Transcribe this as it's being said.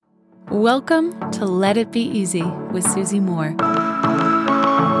Welcome to Let It Be Easy with Susie Moore.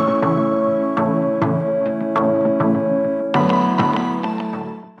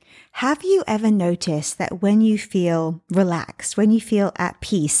 Have you ever noticed that when you feel relaxed, when you feel at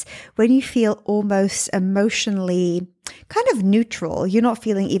peace, when you feel almost emotionally kind of neutral, you're not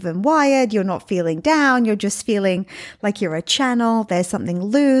feeling even wired, you're not feeling down, you're just feeling like you're a channel, there's something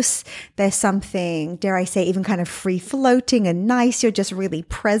loose, there's something, dare I say, even kind of free floating and nice, you're just really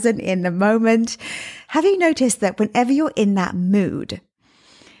present in the moment. Have you noticed that whenever you're in that mood,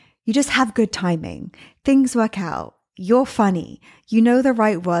 you just have good timing, things work out? You're funny. You know the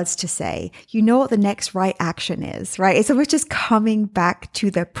right words to say. You know what the next right action is, right? It's always just coming back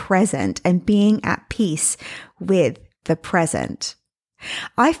to the present and being at peace with the present.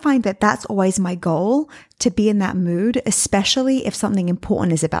 I find that that's always my goal, to be in that mood, especially if something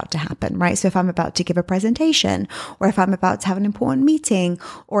important is about to happen, right? So if I'm about to give a presentation, or if I'm about to have an important meeting,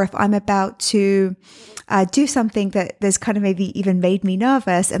 or if I'm about to do something that there's kind of maybe even made me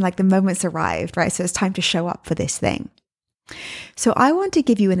nervous and like the moment's arrived, right? So it's time to show up for this thing. So I want to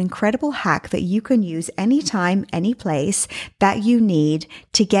give you an incredible hack that you can use anytime, any place that you need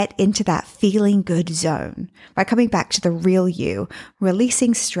to get into that feeling good zone, by coming back to the real you,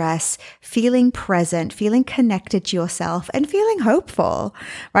 releasing stress, feeling present, feeling connected to yourself, and feeling hopeful,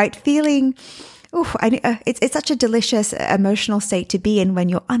 right? It's such a delicious emotional state to be in when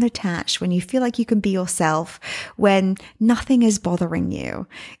you're unattached, when you feel like you can be yourself, when nothing is bothering you.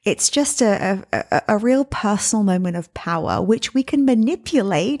 It's just a real personal moment of power, which we can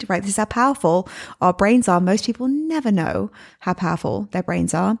manipulate, right? This is how powerful our brains are. Most people never know how powerful their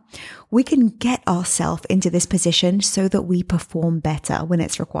brains are. We can get ourselves into this position so that we perform better when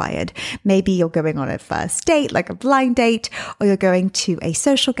it's required. Maybe you're going on a first date, like a blind date, or you're going to a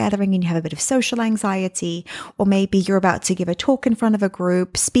social gathering and you have a bit of social anxiety, or maybe you're about to give a talk in front of a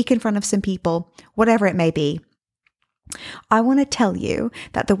group, speak in front of some people, whatever it may be. I want to tell you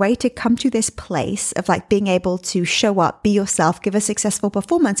that the way to come to this place of like being able to show up, be yourself, give a successful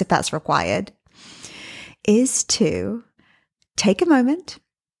performance if that's required, is to take a moment.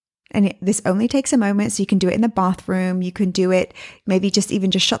 And this only takes a moment, so you can do it in the bathroom. You can do it, maybe just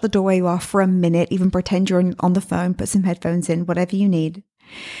shut the door where you are for a minute, even pretend you're on the phone, put some headphones in, whatever you need.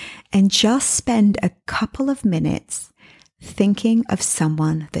 And just spend a couple of minutes thinking of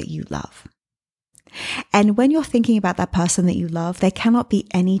someone that you love. And when you're thinking about that person that you love, there cannot be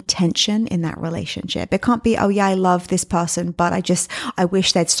any tension in that relationship. It can't be, oh yeah, I love this person, but I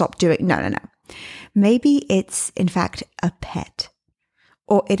wish they'd stop doing. No. Maybe it's in fact a pet.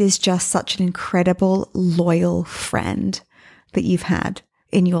 Or it is just such an incredible, loyal friend that you've had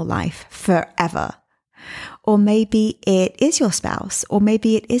in your life forever. Or maybe it is your spouse, or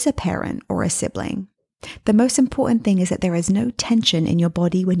maybe it is a parent or a sibling. The most important thing is that there is no tension in your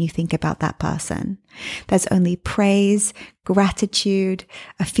body when you think about that person. There's only praise, gratitude,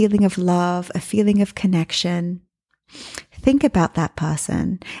 a feeling of love, a feeling of connection. Think about that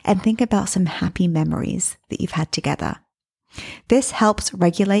person and think about some happy memories that you've had together. This helps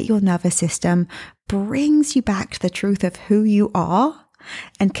regulate your nervous system, brings you back to the truth of who you are,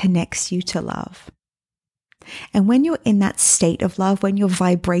 and connects you to love. And when you're in that state of love, when you're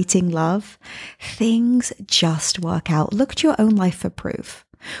vibrating love, things just work out. Look at your own life for proof.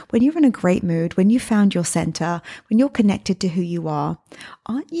 When you're in a great mood, when you found your center, when you're connected to who you are,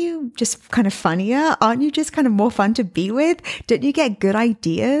 aren't you just kind of funnier? Aren't you just kind of more fun to be with? Don't you get good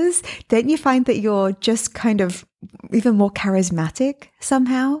ideas? Don't you find that you're just kind of even more charismatic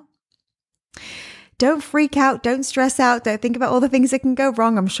somehow? Don't freak out. Don't stress out. Don't think about all the things that can go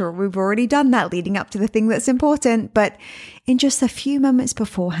wrong. I'm sure we've already done that leading up to the thing that's important. But in just a few moments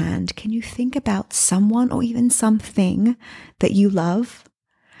beforehand, can you think about someone or even something that you love?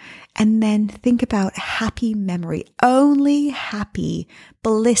 And then think about happy memory, only happy,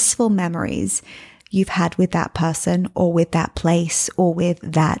 blissful memories you've had with that person or with that place or with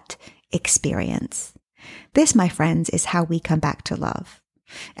that experience. This, my friends, is how we come back to love.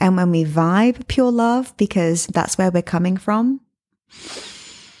 And when we vibe pure love, because that's where we're coming from,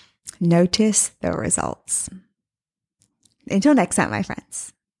 notice the results. Until next time, my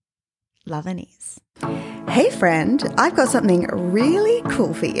friends, love and ease. Hey friend, I've got something really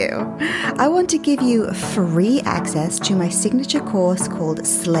cool for you. I want to give you free access to my signature course called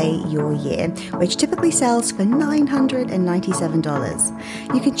Slay Your Year, which typically sells for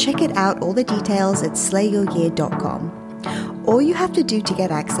 $997. You can check it out, all the details at slayyouryear.com. All you have to do to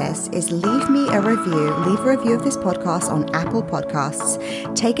get access is leave a review of this podcast on Apple Podcasts,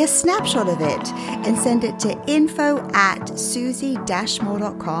 take a snapshot of it, and send it to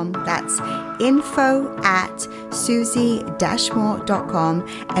info@susie-moore.com. That's info@susie-moore.com,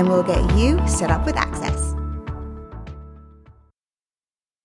 and we'll get you set up with access.